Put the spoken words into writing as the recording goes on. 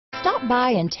Stop by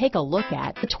and take a look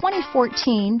at the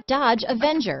 2014 Dodge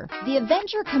Avenger. The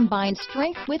Avenger combines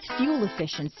strength with fuel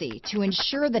efficiency to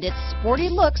ensure that its sporty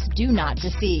looks do not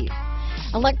deceive.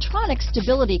 Electronic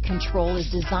stability control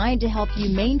is designed to help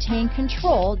you maintain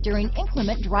control during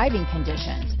inclement driving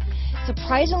conditions.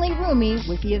 Surprisingly roomy,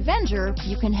 with the Avenger,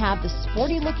 you can have the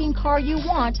sporty looking car you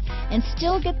want and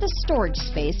still get the storage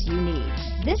space you need.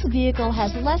 This vehicle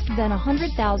has less than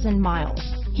 100,000 miles.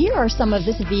 Here are some of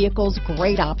this vehicle's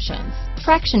great options: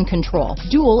 traction control,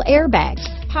 dual airbags,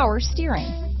 power steering,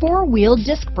 four-wheel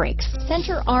disc brakes,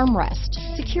 center armrest,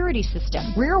 security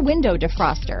system, rear window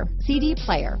defroster, CD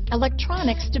player,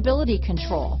 electronic stability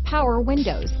control, power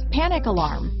windows, panic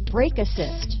alarm, brake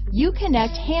assist,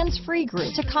 Uconnect hands-free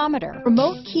group, tachometer,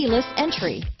 remote keyless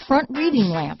entry, front reading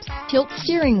lamps, tilt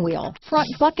steering wheel, front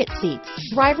bucket seats,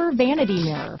 driver vanity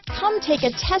mirror. Come take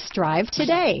a test drive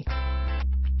today.